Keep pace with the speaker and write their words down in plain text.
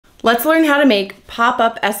Let's learn how to make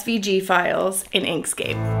pop-up SVG files in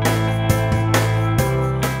Inkscape.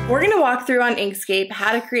 We're going to walk through on Inkscape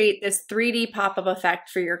how to create this 3D pop-up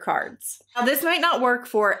effect for your cards. Now, this might not work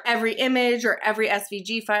for every image or every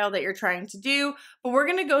SVG file that you're trying to do, but we're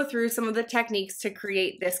going to go through some of the techniques to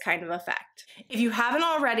create this kind of effect. If you haven't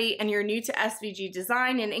already and you're new to SVG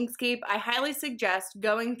design in Inkscape, I highly suggest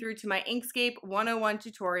going through to my Inkscape 101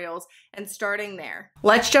 tutorials and starting there.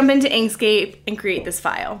 Let's jump into Inkscape and create this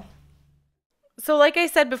file. So like I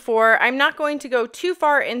said before, I'm not going to go too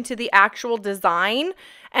far into the actual design,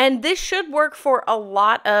 and this should work for a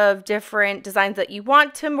lot of different designs that you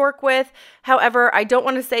want to work with. However, I don't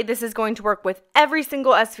want to say this is going to work with every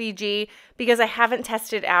single SVG because I haven't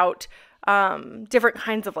tested out different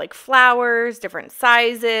kinds of like flowers, different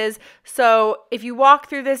sizes. So if you walk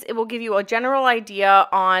through this, it will give you a general idea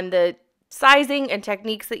on the sizing and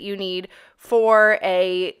techniques that you need for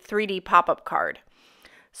a 3D pop-up card.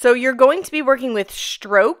 So you're going to be working with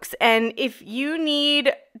strokes, and if you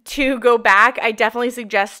need to go back, I definitely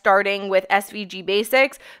suggest starting with SVG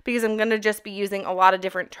basics because I'm going to just be using a lot of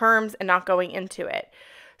different terms and not going into it.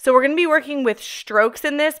 So we're going to be working with strokes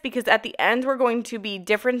in this because at the end we're going to be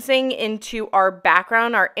differencing into our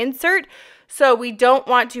background, our insert. So we don't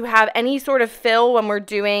want to have any sort of fill when we're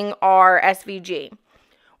doing our SVG.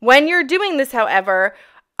 When you're doing this, however,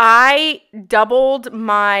 I doubled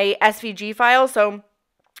my SVG file. So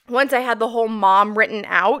once I had the whole mom written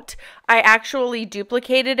out, I actually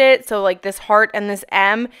duplicated it. So like this heart and this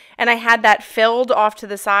M, and I had that filled off to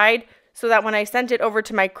the side so that when I sent it over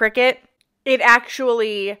to my Cricut, it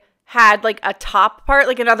actually had like a top part,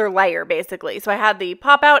 like another layer basically. So I had the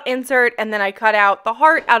pop out insert, and then I cut out the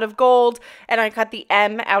heart out of gold, and I cut the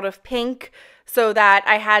M out of pink so that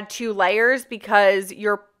I had two layers, because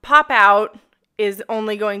your pop out is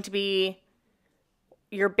only going to be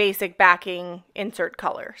your basic backing insert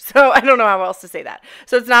color. So I don't know how else to say that.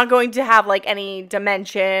 So it's not going to have like any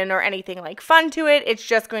dimension or anything like fun to it. It's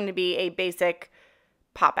just going to be a basic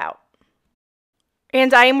pop out.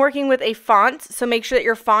 And I am working with a font, so make sure that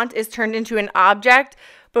your font is turned into an object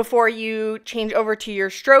before you change over to your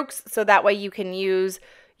strokes, so that way you can use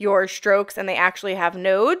your strokes and they actually have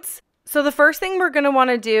nodes. So the first thing we're going to want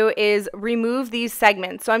to do is remove these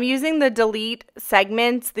segments. So I'm using the delete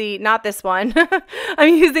segments, not this one.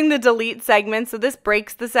 I'm using the delete segments. So this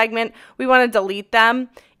breaks the segment. We want to delete them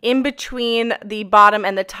in between the bottom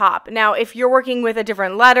and the top. Now, if you're working with a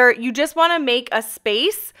different letter, you just want to make a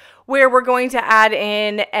space where we're going to add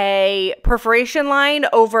in a perforation line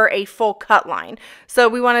over a full cut line. So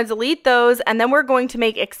we want to delete those, and then we're going to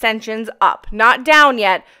make extensions up, not down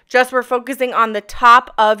yet, just we're focusing on the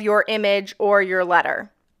top of your image or your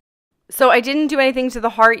letter. So I didn't do anything to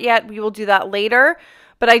the heart yet. We will do that later.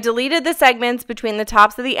 But I deleted the segments between the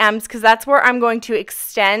tops of the M's because that's where I'm going to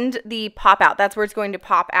extend the pop out. That's where it's going to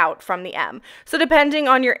pop out from the M. So depending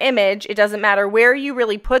on your image, it doesn't matter where you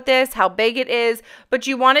really put this, how big it is, but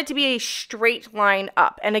you want it to be a straight line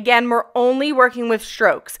up. And again, we're only working with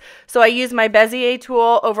strokes. So I use my Bezier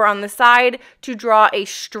tool over on the side to draw a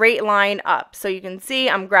straight line up. So you can see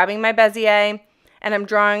I'm grabbing my Bezier and I'm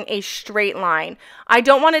drawing a straight line. I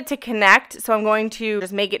don't want it to connect, so I'm going to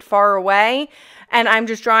just make it far away. And I'm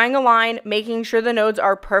just drawing a line, making sure the nodes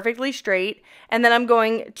are perfectly straight. And then I'm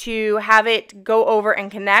going to have it go over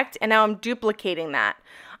and connect. And now I'm duplicating that.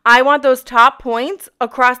 I want those top points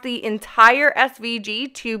across the entire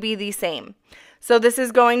SVG to be the same. So this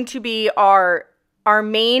is going to be our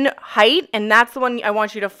main height, and that's the one I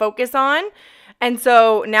want you to focus on. And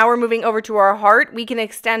so now we're moving over to our heart. We can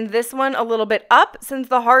extend this one a little bit up since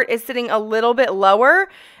the heart is sitting a little bit lower.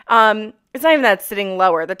 It's not even that it's sitting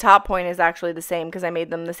lower. The top point is actually the same because I made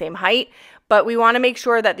them the same height. But we want to make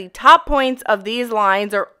sure that the top points of these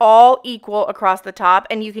lines are all equal across the top.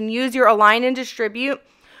 And you can use your align and distribute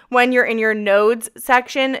when you're in your nodes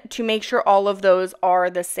section to make sure all of those are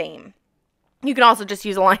the same. You can also just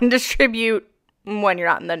use align and distribute when you're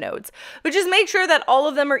not in the nodes. But just make sure that all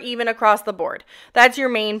of them are even across the board. That's your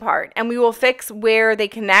main part. And we will fix where they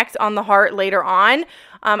connect on the heart later on.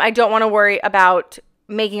 I don't want to worry about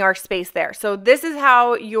making our space there. So this is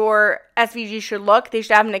how your SVG should look. They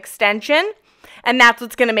should have an extension, and that's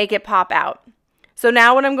what's going to make it pop out. So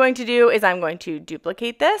now what I'm going to do is I'm going to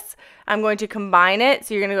duplicate this. I'm going to combine it.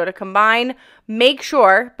 So you're going to go to combine. Make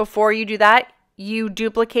sure before you do that, you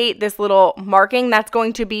duplicate this little marking. That's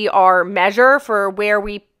going to be our measure for where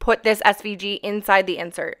we put this SVG inside the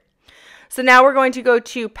insert. So now we're going to go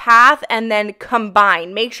to path and then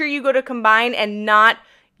combine. Make sure you go to combine and not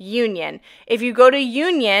union. If you go to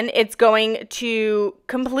union, it's going to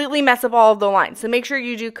completely mess up all of the lines. So make sure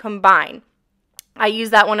you do combine. I use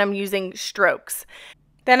that when I'm using strokes.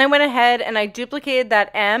 Then I went ahead and I duplicated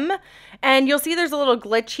that M, and you'll see there's a little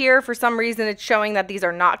glitch here. For some reason it's showing that these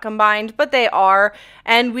are not combined, but they are,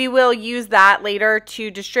 and we will use that later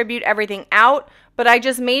to distribute everything out. But I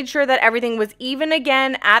just made sure that everything was even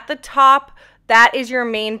again at the top. That is your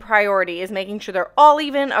main priority, is making sure they're all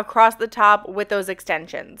even across the top with those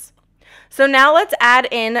extensions. So now let's add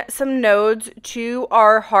in some nodes to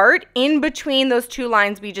our heart in between those two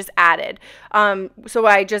lines we just added. So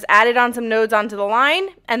I just added on some nodes onto the line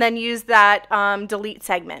and then use that delete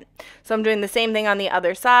segment. So I'm doing the same thing on the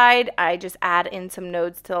other side. I just add in some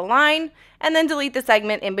nodes to the line and then delete the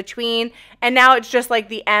segment in between. And now it's just like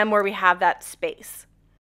the M where we have that space.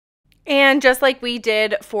 And just like we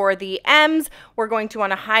did for the M's, we're going to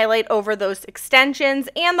want to highlight over those extensions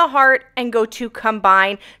and the heart and go to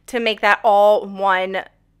combine to make that all one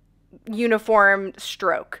uniform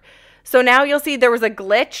stroke. So now you'll see there was a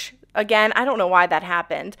glitch. Again, I don't know why that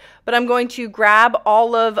happened, but I'm going to grab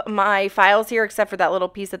all of my files here except for that little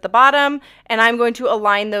piece at the bottom, and I'm going to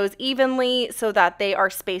align those evenly so that they are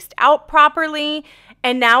spaced out properly.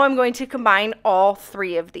 And now I'm going to combine all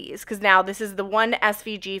three of these because now this is the one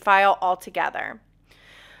SVG file all together.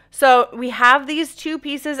 So we have these two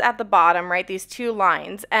pieces at the bottom, right? These two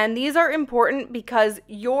lines. And these are important because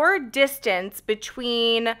your distance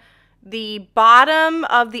between the bottom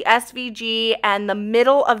of the SVG and the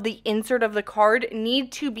middle of the insert of the card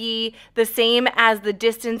need to be the same as the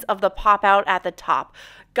distance of the pop out at the top.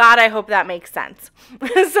 God, I hope that makes sense.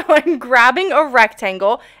 So I'm grabbing a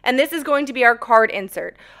rectangle, and this is going to be our card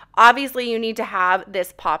insert. Obviously, you need to have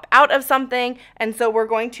this pop out of something, and so we're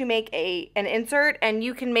going to make an insert, and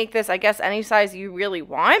you can make this, I guess, any size you really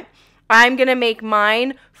want. I'm going to make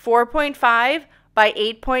mine 4.5 by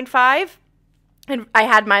 8.5, and I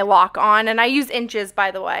had my lock on, and I use inches, by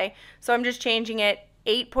the way, so I'm just changing it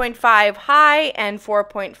 8.5 high and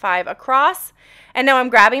 4.5 across. And now I'm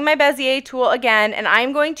grabbing my Bezier tool again, and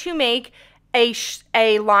I'm going to make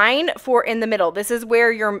a line for in the middle. This is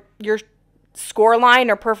where your score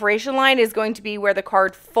line or perforation line is going to be where the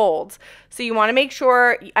card folds. So you want to make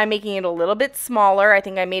sure I'm making it a little bit smaller. I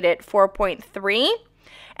think I made it 4.3.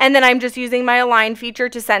 And then I'm just using my align feature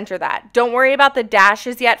to center that. Don't worry about the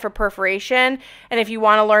dashes yet for perforation. And if you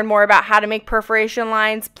want to learn more about how to make perforation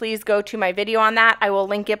lines, please go to my video on that. I will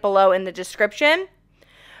link it below in the description.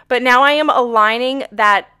 But now I am aligning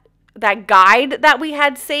that guide that we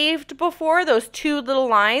had saved before, those two little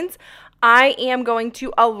lines. I am going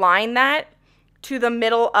to align that to the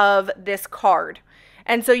middle of this card.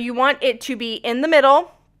 And so you want it to be in the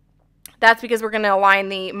middle. That's because we're going to align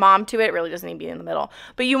the mom to it. It really doesn't need to be in the middle.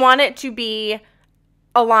 But you want it to be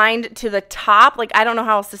aligned to the top. Like, I don't know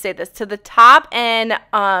how else to say this. To the top and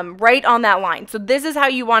right on that line. So this is how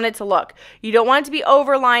you want it to look. You don't want it to be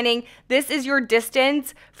overlining. This is your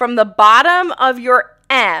distance from the bottom of your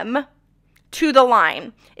M to the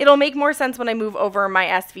line. It'll make more sense when I move over my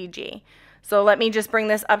SVG. So let me just bring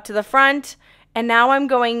this up to the front. And now I'm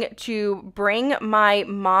going to bring my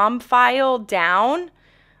mom file down.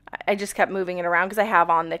 I just kept moving it around because I have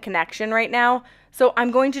on the connection right now. So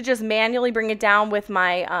I'm going to just manually bring it down with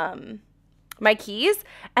my my keys,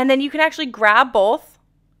 and then you can actually grab both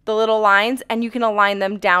the little lines and you can align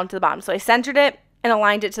them down to the bottom. So I centered it and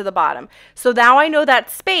aligned it to the bottom. So now I know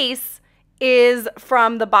that space is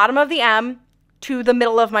from the bottom of the M to the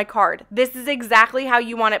middle of my card. This is exactly how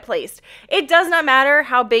you want it placed. It does not matter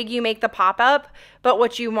how big you make the pop-up, but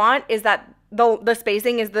what you want is that the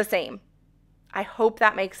spacing is the same. I hope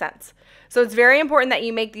that makes sense. So it's very important that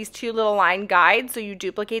you make these two little line guides so you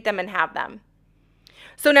duplicate them and have them.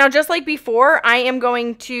 So now, just like before, I am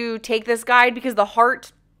going to take this guide because the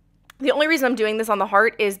heart, the only reason I'm doing this on the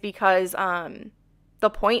heart is because the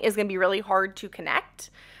point is going to be really hard to connect.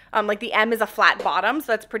 Like the M is a flat bottom,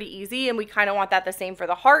 so that's pretty easy, and we kind of want that the same for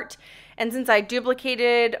the heart. And since I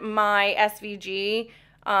duplicated my SVG,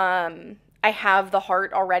 I have the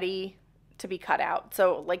heart already to be cut out.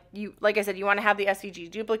 So like I said, you want to have the SVG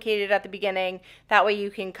duplicated at the beginning. That way you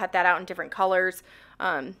can cut that out in different colors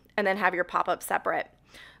and then have your pop-up separate.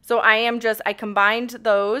 So I combined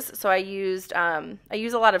those. So I use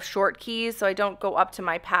a lot of short keys so I don't go up to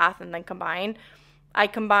my path and then combine. I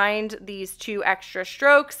combined these two extra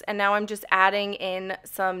strokes, and now I'm just adding in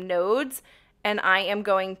some nodes, and I am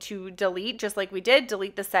going to delete, just like we did,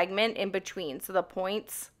 delete the segment in between. So the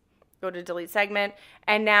points, go to delete segment,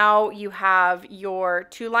 and now you have your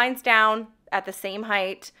two lines down at the same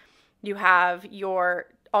height. You have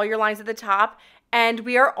all your lines at the top, and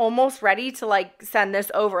we are almost ready to send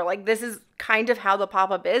this over. Like, this is kind of how the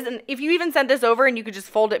pop-up is. And if you even sent this over, and you could just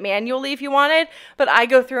fold it manually if you wanted, but I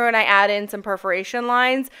go through and I add in some perforation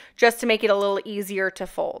lines just to make it a little easier to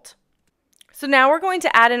fold. So now we're going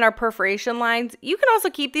to add in our perforation lines. You can also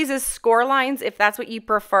keep these as score lines if that's what you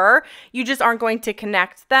prefer. You just aren't going to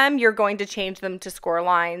connect them. You're going to change them to score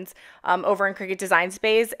lines over in Cricut Design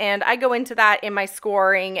Space. And I go into that in my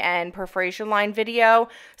scoring and perforation line video.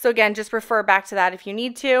 So again, just refer back to that if you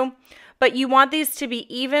need to. But you want these to be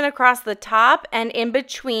even across the top and in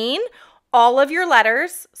between all of your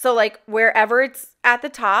letters. So like wherever it's at the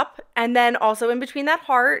top, and then also in between that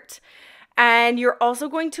heart. And you're also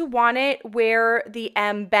going to want it where the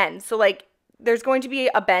M bends. So like there's going to be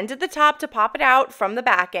a bend at the top to pop it out from the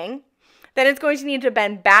backing. Then it's going to need to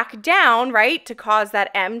bend back down, right, to cause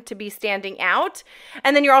that M to be standing out.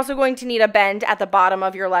 And then you're also going to need a bend at the bottom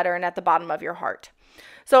of your letter and at the bottom of your heart.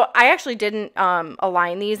 So I actually didn't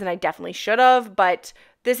align these, and I definitely should have, but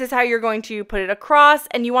this is how you're going to put it across,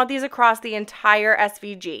 and you want these across the entire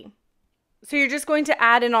SVG. So you're just going to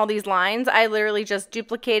add in all these lines. I literally just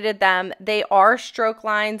duplicated them. They are stroke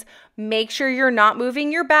lines. Make sure you're not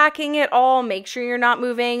moving your backing at all. Make sure you're not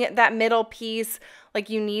moving that middle piece. Like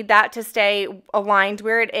you need that to stay aligned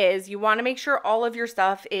where it is. You want to make sure all of your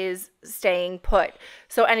stuff is staying put.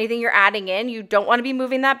 So anything you're adding in, you don't want to be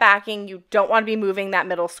moving that backing. You don't want to be moving that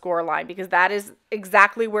middle score line because that is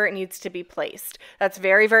exactly where it needs to be placed. That's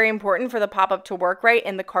very, very important for the pop-up to work right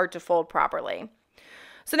and the card to fold properly.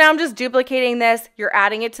 So now I'm just duplicating this. You're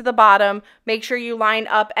adding it to the bottom. Make sure you line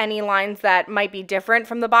up any lines that might be different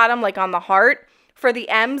from the bottom, like on the heart. For the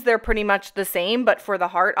M's, they're pretty much the same, but for the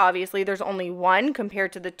heart, obviously, there's only one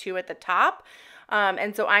compared to the two at the top.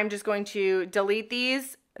 And so I'm just going to delete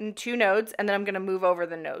these two nodes, and then I'm going to move over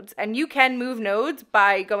the nodes. And you can move nodes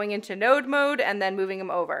by going into node mode and then moving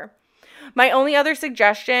them over. My only other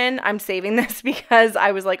suggestion, I'm saving this because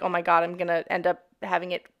I was like, oh my God, I'm going to end up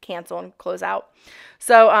having it cancel and close out.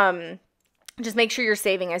 So just make sure you're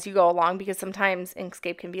saving as you go along because sometimes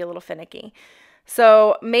Inkscape can be a little finicky.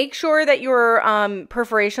 So make sure that your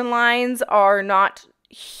perforation lines are not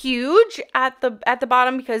huge at the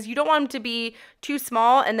bottom because you don't want them to be too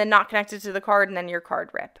small and then not connected to the card and then your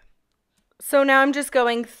card rip. So now I'm just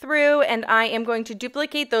going through and I am going to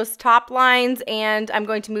duplicate those top lines and I'm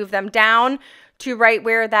going to move them down to right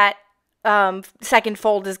where that second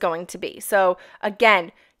fold is going to be. So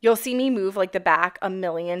again, you'll see me move like the back a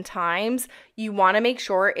million times. You want to make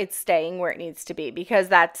sure it's staying where it needs to be because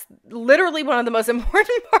that's literally one of the most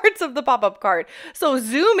important parts of the pop-up card. So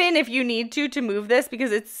zoom in if you need to move this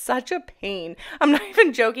because it's such a pain. I'm not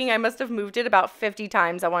even joking. I must have moved it about 50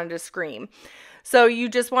 times. I wanted to scream. So you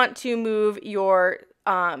just want to move your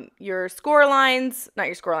score lines, not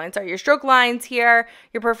your score lines, sorry, your stroke lines here,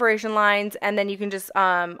 your perforation lines, and then you can just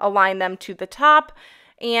align them to the top.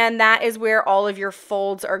 And that is where all of your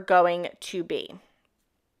folds are going to be.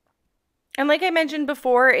 And like I mentioned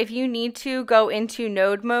before, if you need to go into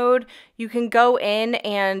node mode, you can go in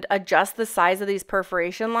and adjust the size of these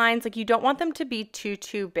perforation lines. Like you don't want them to be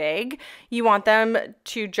too big. You want them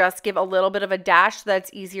to just give a little bit of a dash so that's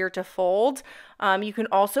easier to fold. You can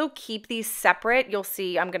also keep these separate. You'll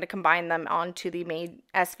see I'm going to combine them onto the main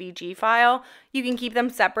SVG file. You can keep them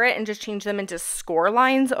separate and just change them into score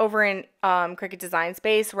lines over in Cricut Design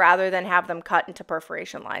Space rather than have them cut into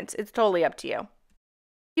perforation lines. It's totally up to you.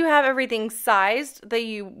 You have everything sized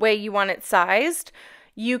the way you want it sized.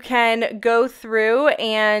 You can go through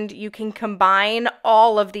and you can combine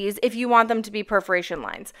all of these if you want them to be perforation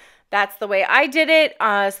lines. That's the way I did it,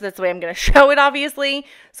 so that's the way I'm going to show it, obviously.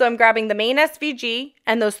 So I'm grabbing the main SVG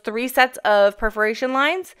and those 3 sets of perforation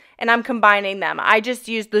lines, and I'm combining them. I just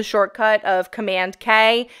used the shortcut of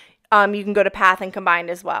Command-K. You can go to Path and Combine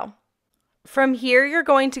as well. From here, you're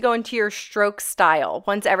going to go into your stroke style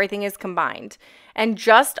once everything is combined. And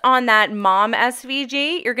just on that mom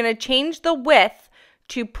SVG, you're going to change the width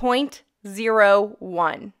to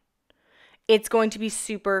 0.01. It's going to be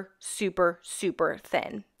super, super, super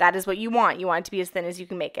thin. That is what you want. You want it to be as thin as you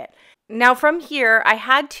can make it. Now from here, I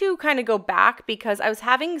had to kind of go back because I was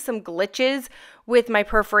having some glitches with my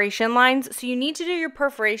perforation lines. So you need to do your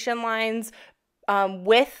perforation lines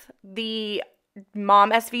with the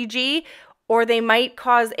mom SVG, or they might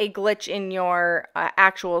cause a glitch in your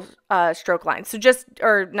actual stroke lines. So just,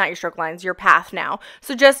 or not your stroke lines, your path now.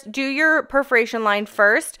 So just do your perforation line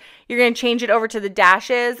first. You're going to change it over to the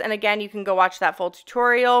dashes. And again, you can go watch that full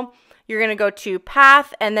tutorial. You're going to go to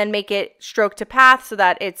path and then make it stroke to path so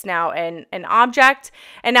that it's now an object.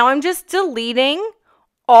 And now I'm just deleting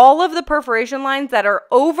all of the perforation lines that are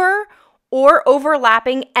over or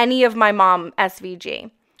overlapping any of my mom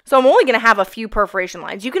SVG. So I'm only going to have a few perforation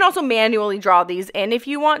lines. You can also manually draw these in if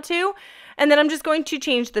you want to, And then I'm just going to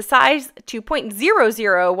change the size to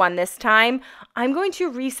 0.001 this time. I'm going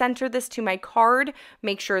to recenter this to my card.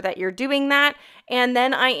 Make sure that you're doing that. And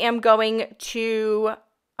then I am going to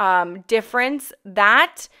difference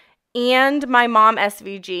that and my mom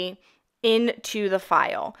SVG into the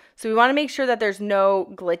file. So we want to make sure that there's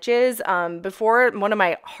no glitches. Before, one of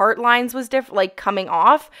my heart lines was coming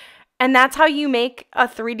off. And that's how you make a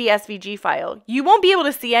 3D SVG file. You won't be able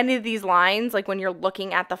to see any of these lines like when you're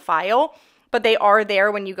looking at the file, but they are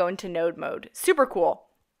there when you go into node mode. Super cool.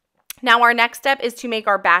 Now our next step is to make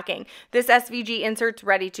our backing. This SVG insert's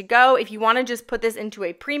ready to go. If you want to just put this into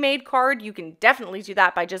a pre-made card, you can definitely do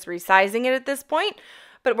that by just resizing it at this point.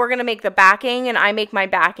 But we're going to make the backing, and I make my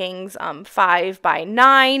backings 5 by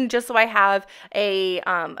 9, just so I have a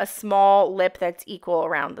small lip that's equal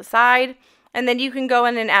around the side. And then you can go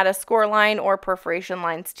in and add a score line or perforation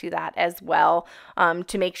lines to that as well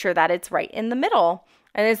to make sure that it's right in the middle.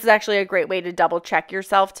 And this is actually a great way to double check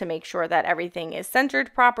yourself to make sure that everything is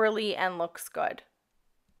centered properly and looks good.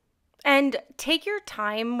 And take your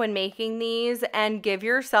time when making these and give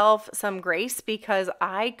yourself some grace, because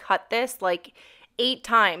I cut this like 8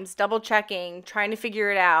 times, double checking, trying to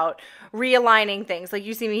figure it out, realigning things. Like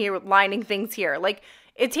you see me here lining things here. Like,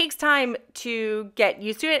 it takes time to get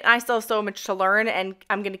used to it, and I still have so much to learn, and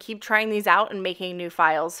I'm going to keep trying these out and making new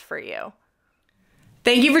files for you.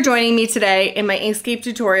 Thank you for joining me today in my Inkscape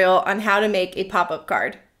tutorial on how to make a pop-up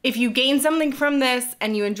card. If you gained something from this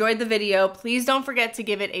and you enjoyed the video, please don't forget to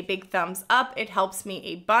give it a big thumbs up. It helps me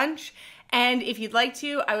a bunch. And if you'd like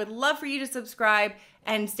to, I would love for you to subscribe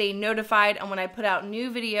and stay notified on when I put out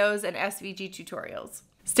new videos and SVG tutorials.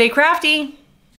 Stay crafty!